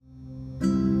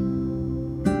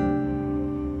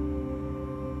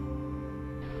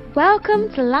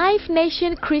Welcome to Life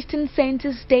Nation Christian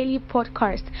Center's daily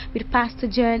podcast with Pastor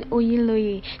John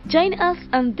Oyinloye. Join us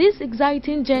on this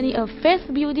exciting journey of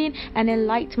faith building and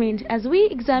enlightenment as we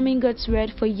examine God's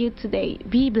word for you today.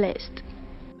 Be blessed.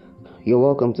 You're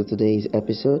welcome to today's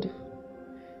episode.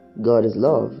 God is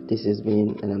love. This has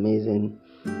been an amazing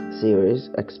series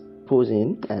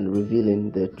exposing and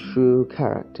revealing the true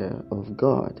character of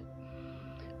God.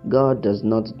 God does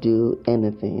not do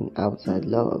anything outside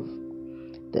love.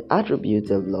 The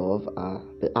attributes of love are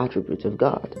the attributes of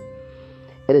God.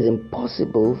 It is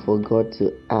impossible for God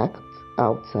to act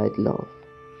outside love.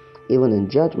 Even in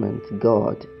judgment,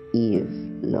 God is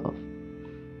love.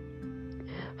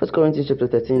 1 Corinthians chapter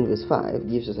 13 verse 5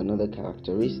 gives us another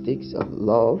characteristic of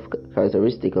love.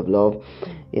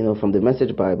 From the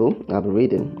Message Bible I've been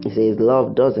reading. It says,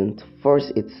 love doesn't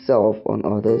force itself on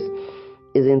others,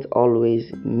 isn't always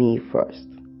me first.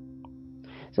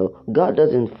 So God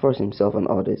doesn't force himself on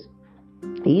others.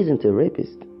 He isn't a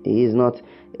rapist. He is not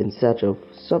in search of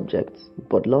subjects,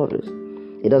 but lovers.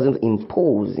 He doesn't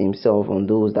impose himself on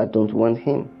those that don't want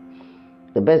him.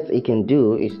 The best he can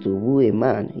do is to woo a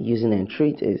man using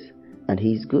entreaties and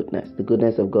his goodness. The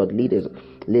goodness of God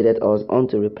leadeth us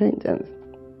unto repentance.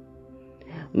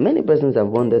 Many persons have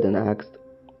wondered and asked,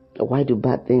 why do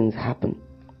bad things happen?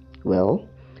 Well,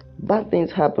 bad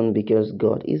things happen because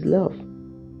God is love.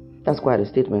 That's quite a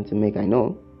statement to make, I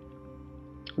know.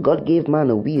 God gave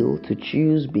man a will to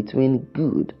choose between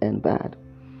good and bad.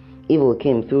 Evil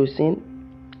came through sin,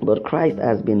 but Christ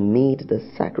has been made the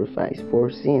sacrifice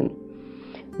for sin.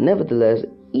 Nevertheless,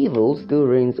 evil still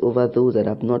reigns over those that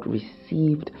have not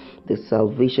received the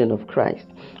salvation of Christ,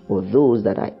 or those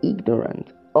that are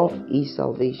ignorant of his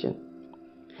salvation.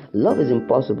 Love is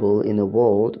impossible in a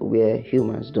world where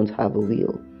humans don't have a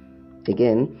will.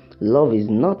 Again, love is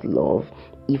not love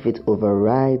if it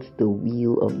overrides the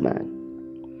will of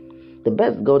man. The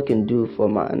best God can do for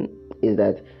man is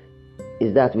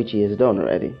that which he has done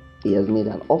already. He has made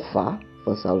an offer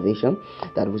for salvation,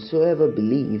 that whosoever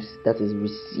believes, that is,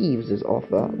 receives his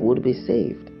offer, would be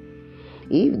saved.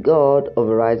 If God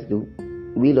overrides the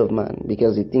will of man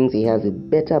because he thinks he has a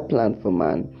better plan for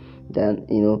man than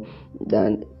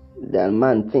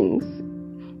man thinks,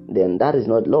 then that is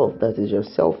not love, that is your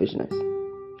selfishness.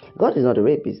 God is not a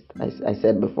rapist, I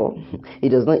said before. He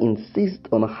does not insist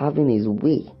on having his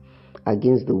way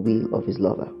against the will of his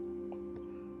lover.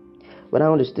 When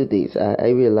I understood this, I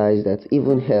realized that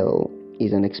even hell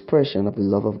is an expression of the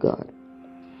love of God.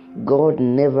 God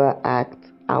never acts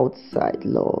outside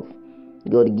love.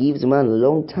 God gives man a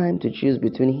long time to choose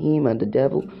between him and the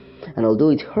devil, and although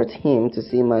it hurts him to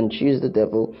see man choose the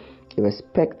devil, he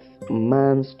respects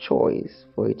man's choice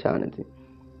for eternity.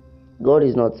 God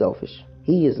is not selfish.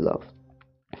 He is love.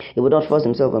 He would not force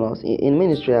himself on us. In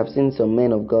ministry, I've seen some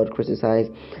men of God criticize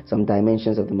some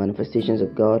dimensions of the manifestations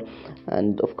of God.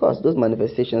 And of course, those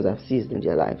manifestations have ceased in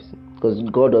their lives, because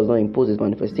God does not impose his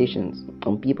manifestations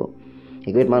on people.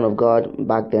 A great man of God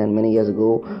back then, many years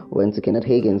ago, went to Kenneth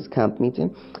Hagin's camp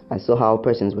meeting. I saw how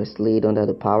persons were slayed under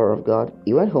the power of God.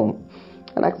 He went home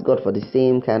and asked God for the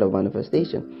same kind of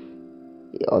manifestation.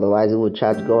 Otherwise, he would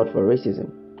charge God for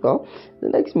racism. Well, the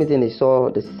next meeting he saw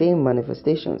the same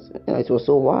manifestations. It was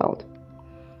so wild.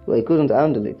 Well, he couldn't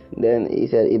handle it. Then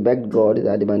he begged God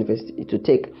that to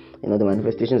take the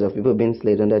manifestations of people being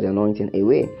slayed under the anointing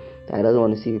away. That he doesn't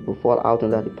want to see people fall out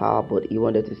under the power, but he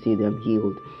wanted to see them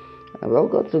healed. And well,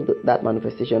 God took that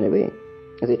manifestation away.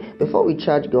 Before we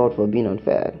charge God for being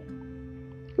unfair,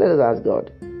 let us ask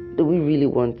God,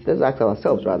 let's ask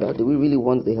ourselves rather, do we really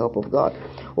want the help of God?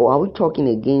 Or are we talking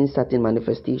against certain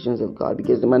manifestations of God?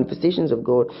 Because the manifestations of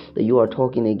God that you are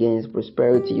talking against,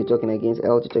 prosperity, you're talking against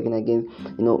health, you're talking against,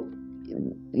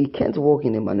 you can't walk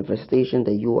in a manifestation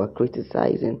that you are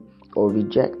criticizing or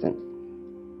rejecting.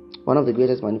 One of the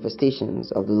greatest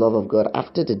manifestations of the love of God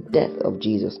after the death of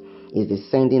Jesus is the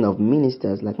sending of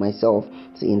ministers like myself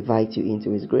to invite you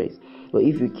into his grace. But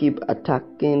if you keep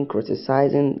attacking,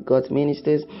 criticizing God's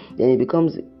ministers, then it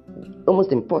becomes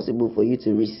almost impossible for you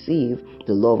to receive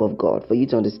the love of God, for you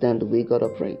to understand the way God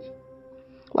operates.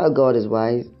 While God is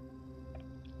wise,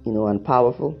 and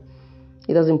powerful,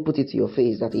 he doesn't put it to your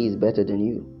face that he is better than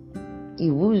you.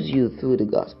 He woos you through the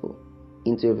gospel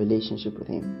into a relationship with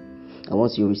him. And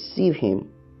once you receive him,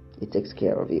 he takes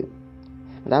care of you.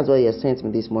 And that's why he has sent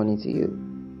me this morning to you,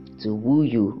 to woo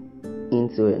you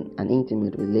into an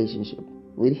intimate relationship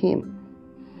with him.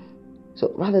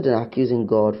 So rather than accusing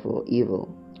God for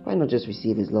evil, why not just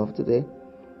receive his love today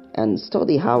and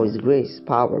study how his grace,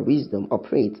 power, wisdom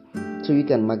operate so you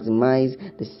can maximize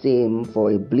the same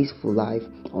for a blissful life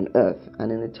on earth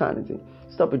and in eternity.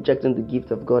 Stop rejecting the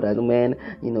gift of God as man,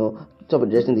 stop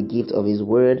rejecting the gift of His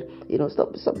word.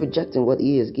 Stop rejecting what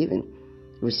He has given.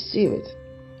 Receive it,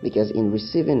 because in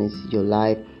receiving it, your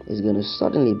life is going to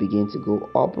suddenly begin to go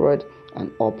upward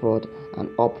and upward and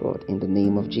upward in the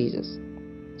name of Jesus.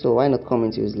 So why not come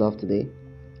into His love today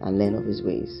and learn of His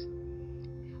ways?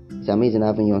 It's amazing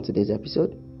having you on today's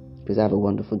episode. Please have a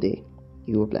wonderful day.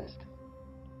 You are blessed.